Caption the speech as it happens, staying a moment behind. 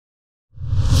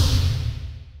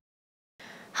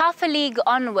Half a league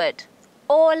onward,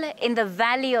 all in the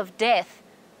valley of death,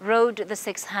 rode the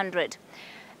 600.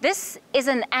 This is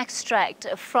an extract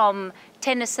from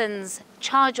Tennyson's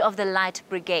Charge of the Light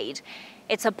Brigade.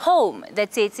 It's a poem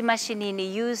that Tsietsi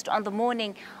Mashinini used on the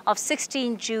morning of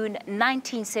 16 June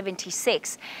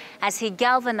 1976 as he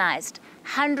galvanized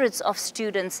hundreds of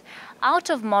students out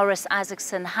of Morris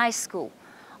Isaacson High School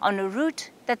on a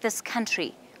route that this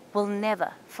country will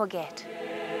never forget.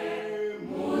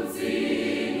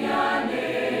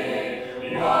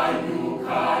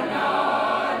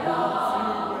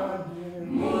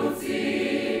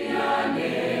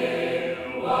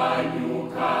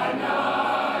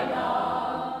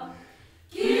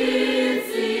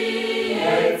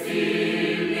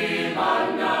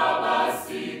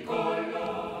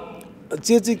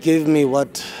 Tsietsi gave me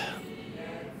what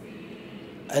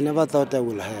I never thought I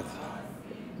would have.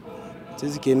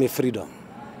 Tsietsi gave me freedom.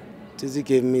 Tsietsi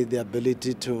gave me the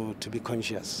ability to be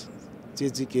conscious.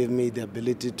 Tsietsi gave me the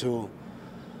ability to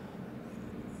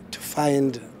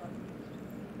find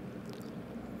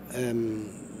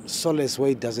solace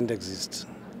where it doesn't exist.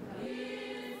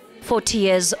 40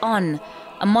 years on,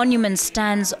 a monument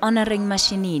stands honoring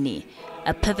Mashinini,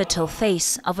 a pivotal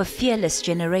face of a fearless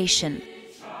generation.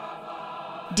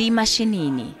 D.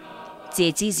 Mashinini,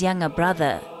 Tsietsi's younger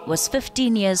brother, was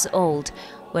 15 years old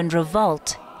when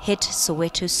revolt hit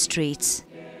Soweto streets.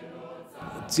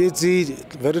 Tsietsi,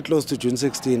 very close to June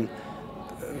 16,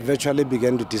 virtually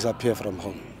began to disappear from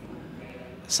home.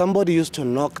 Somebody used to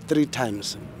knock 3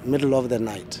 times, middle of the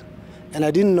night, and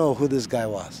I didn't know who this guy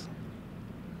was.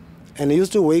 And he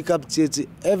used to wake up Tsietsi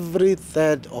every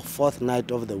 3rd or 4th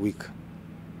night of the week.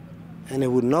 And he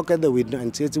would knock at the window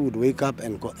and Tsietsi would wake up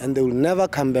and go, and they will never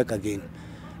come back again.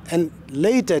 And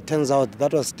later it turns out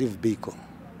that was Steve Biko.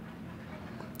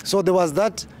 So there was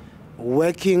that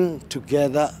working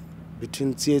together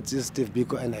between Tsietsi, Steve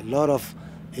Biko, and a lot of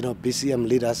BCM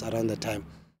leaders around the time.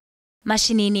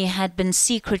 Mashinini had been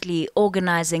secretly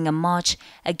organizing a march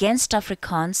against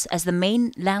Afrikaans as the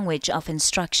main language of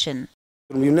instruction.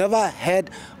 We never had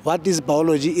what is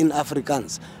biology in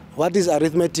Afrikaans, what is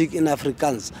arithmetic in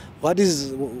Afrikaans, what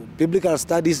is biblical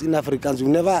studies in Afrikaans. We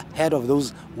never heard of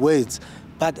those words.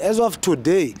 But as of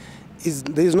today,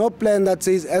 there is no plan that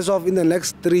says as of in the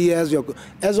next 3 years,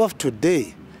 as of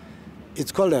today,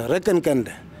 it's called a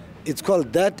Rekkenkende. It's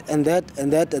called that and that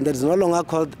and that, and that is no longer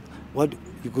called what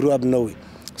you grew up knowing.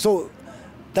 So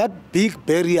that big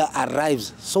barrier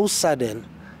arrives so sudden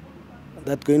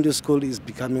that going to school is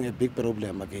becoming a big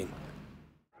problem again.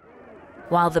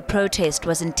 While the protest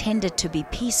was intended to be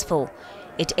peaceful,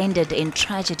 it ended in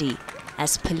tragedy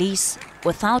as police,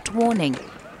 without warning,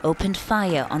 opened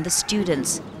fire on the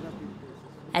students.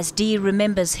 As D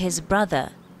remembers his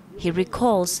brother, he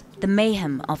recalls the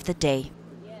mayhem of the day.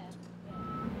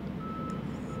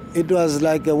 It was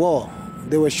like a war.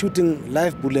 They were shooting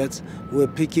live bullets, we were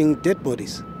picking dead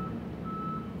bodies.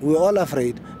 We were all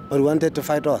afraid, but we wanted to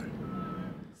fight on.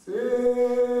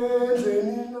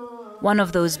 One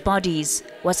of those bodies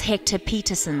was Hector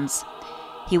Peterson's.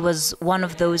 He was one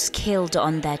of those killed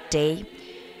on that day.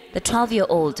 The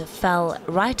 12-year-old fell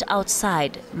right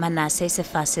outside Manasseh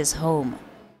Sefase's home.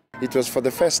 It was for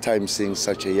the first time seeing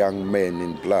such a young man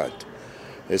in blood,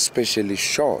 especially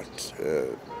shot.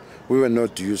 We were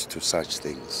not used to such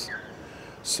things.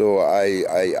 So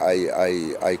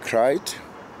I cried,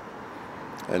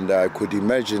 and I could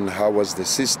imagine how was the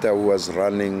sister who was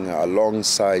running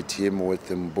alongside him with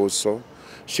Mbuso.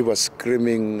 She was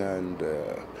screaming and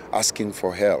asking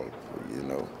for help,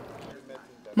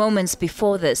 Moments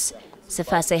before this,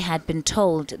 Sefase had been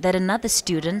told that another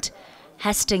student,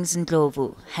 Hastings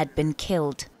Ndlovu, had been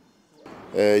killed.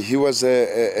 He was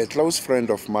a close friend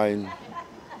of mine.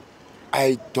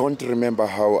 I don't remember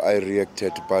how I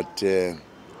reacted, but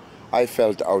I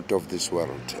felt out of this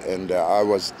world, and I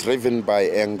was driven by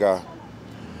anger.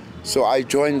 So I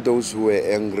joined those who were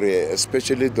angry,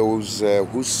 especially those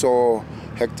who saw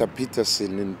Hector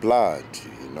Peterson in blood,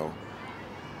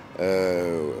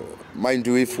 Mind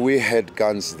you, if we had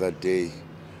guns that day,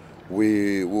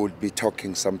 we would be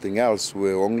talking something else.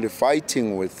 We were only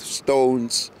fighting with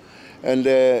stones and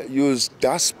used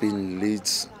dustbin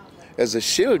lids as a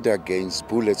shield against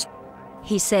bullets.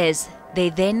 He says they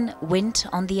then went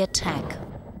on the attack.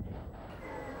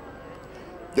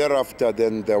 Thereafter,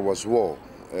 then there was war.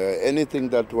 Anything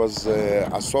that was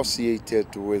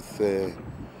associated with the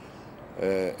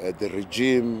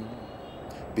regime,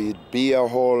 be it beer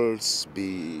halls,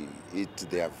 be it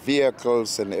their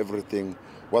vehicles and everything,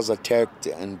 was attacked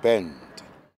and banned.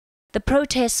 The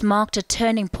protests marked a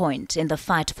turning point in the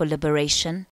fight for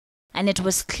liberation, and it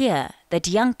was clear that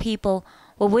young people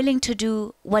were willing to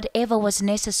do whatever was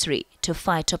necessary to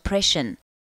fight oppression.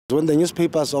 When the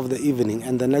newspapers of the evening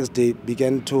and the next day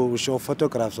began to show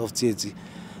photographs of Tsietsi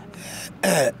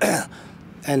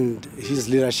and his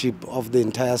leadership of the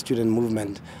entire student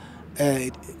movement,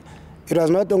 it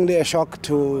was not only a shock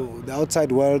to the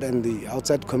outside world and the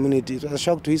outside community, it was a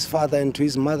shock to his father and to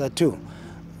his mother too.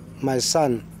 My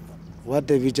son, what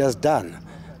have you just done?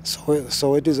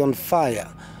 So it is on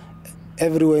fire.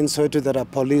 Everywhere in Soweto there are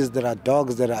police, there are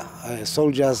dogs, there are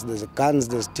soldiers, there's guns,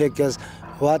 there's takers.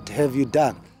 What have you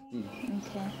done?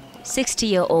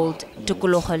 60-year-old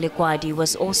Tukoloho Lekwadi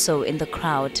was also in the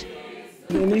crowd.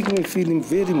 They make me feeling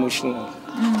very emotional.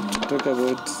 Talk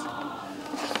about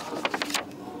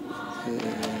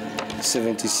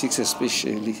 76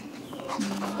 especially.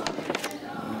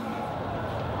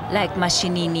 Like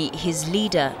Mashinini, his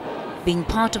leader, being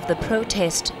part of the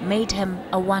protest made him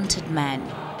a wanted man.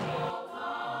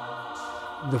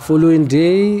 The following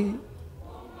day,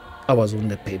 I was on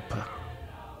the paper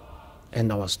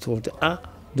and I was told,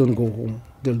 don't go home.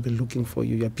 They'll be looking for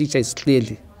you. Your picture is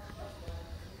clearly.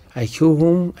 I came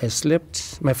home, I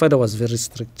slept. My father was very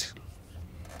strict.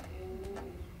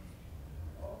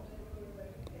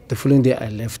 The following day I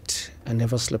left. I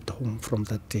never slept home from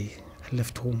that day. I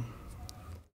left home.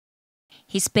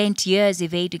 He spent years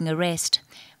evading arrest,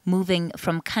 moving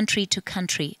from country to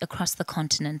country across the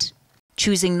continent.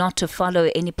 Choosing not to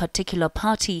follow any particular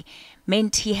party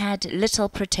meant he had little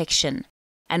protection.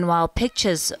 And while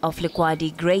pictures of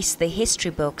Lekwadi grace the history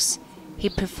books, he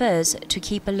prefers to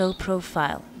keep a low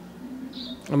profile.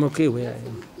 I'm okay where I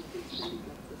am.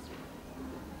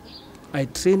 I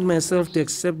trained myself to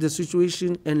accept the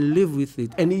situation and live with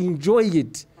it and enjoy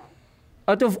it.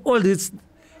 Out of all this,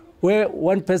 where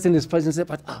one person is passing and says,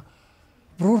 but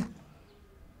bro,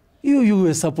 you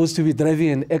were supposed to be driving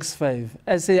an X5.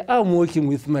 I say, I'm working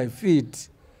with my feet.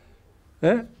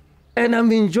 And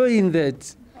I'm enjoying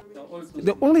that.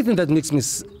 The only thing that makes me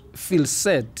feel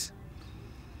sad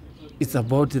is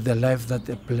about the life that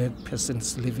a black person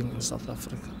is living in South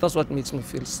Africa. That's what makes me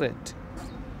feel sad.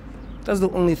 That's the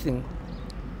only thing.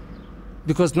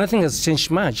 Because nothing has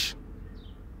changed much.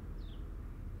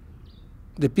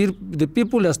 The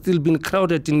people are still being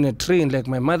crowded in a train like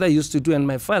my mother used to do and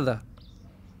my father.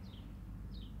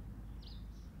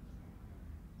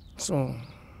 So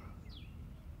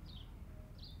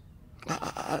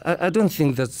I don't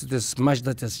think that there's much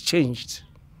that has changed.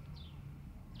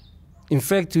 In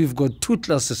fact, we've got two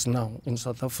classes now in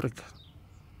South Africa.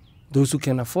 Those who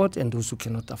can afford and those who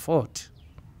cannot afford.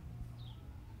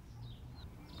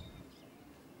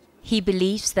 He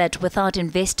believes that without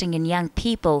investing in young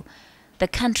people, the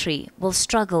country will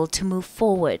struggle to move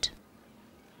forward.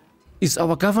 Is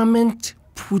our government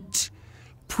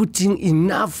putting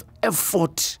enough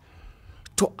effort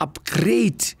to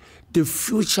upgrade the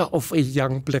future of a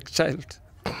young black child?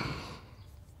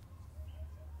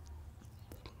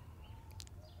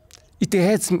 It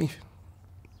hurts me.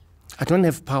 I don't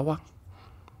have power.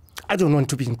 I don't want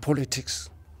to be in politics.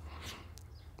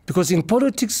 Because in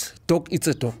politics, dog eats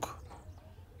a dog.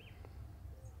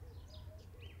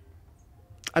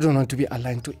 I don't want to be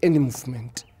aligned to any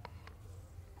movement.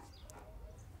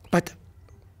 But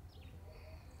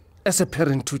as a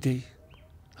parent today,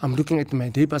 I'm looking at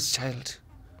my neighbor's child.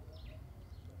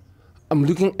 I'm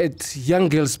looking at young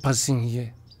girls passing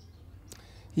here.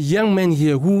 Young men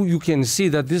here who you can see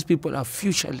that these people are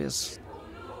futureless.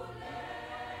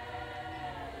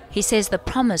 He says the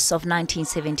promise of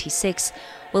 1976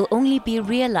 will only be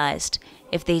realized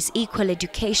if there's equal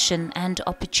education and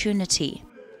opportunity.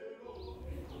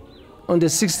 On the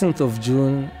 16th of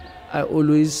June, I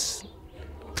always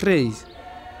pray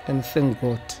and thank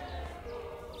God.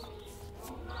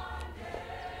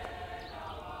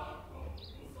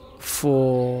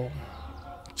 For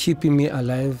keeping me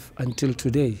alive until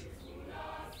today.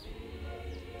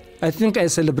 I think I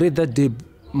celebrate that day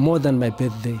more than my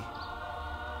birthday.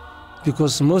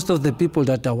 Because most of the people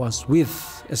that I was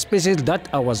with, especially that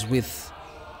I was with,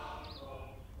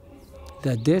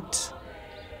 they're dead.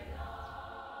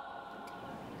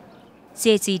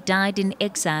 Tsietsi died in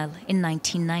exile in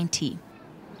 1990.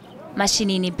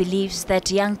 Mashinini believes that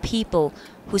young people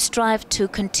who strive to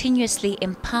continuously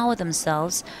empower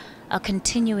themselves are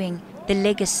continuing the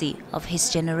legacy of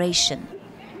his generation.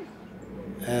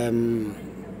 I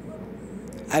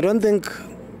don't think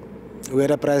we're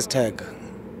at a price tag.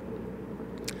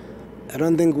 I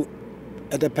don't think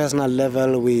at a personal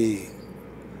level we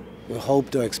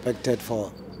hoped or expected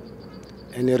for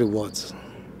any rewards.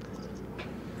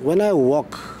 When I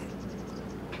walk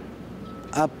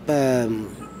up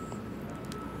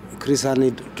Chris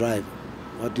Hani Drive,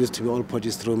 what used to be Old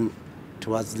Potchefstroom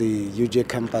towards the UJ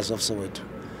campus of Soweto,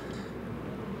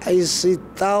 I see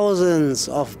thousands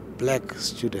of black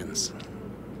students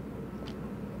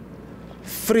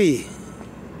free,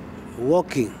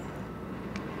 walking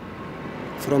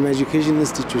from education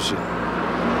institution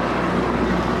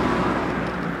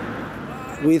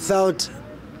without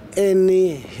any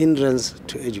hindrance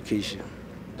to education.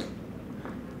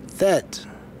 That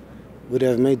would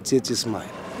have made Tsietsi smile.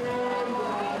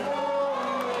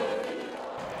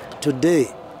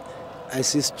 Today, I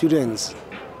see students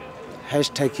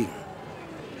hashtagging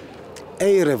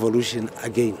a revolution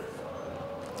again.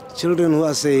 Children who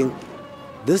are saying,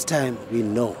 this time we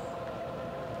know.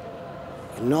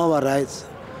 We know our rights.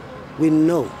 We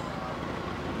know.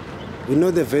 We know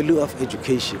the value of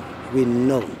education. We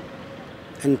know.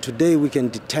 And today we can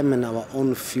determine our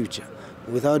own future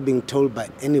without being told by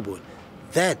anybody.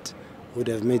 That would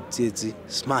have made Tsietsi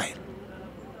smile.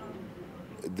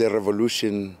 The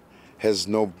revolution has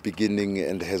no beginning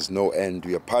and has no end.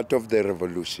 We are part of the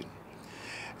revolution.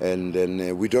 And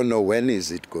then we don't know when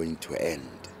is it going to end.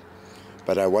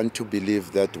 But I want to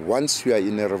believe that once we are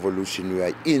in a revolution, we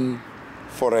are in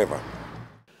forever.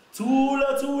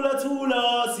 Tula, tula,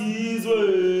 tula,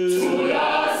 sizwe.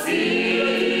 Tula,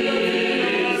 sizwe.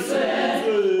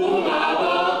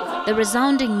 The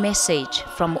resounding message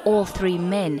from all three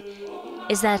men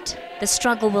is that the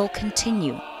struggle will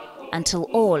continue until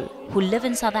all who live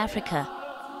in South Africa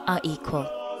are equal.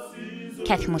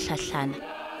 Cathy Mohlahlana,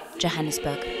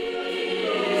 Johannesburg.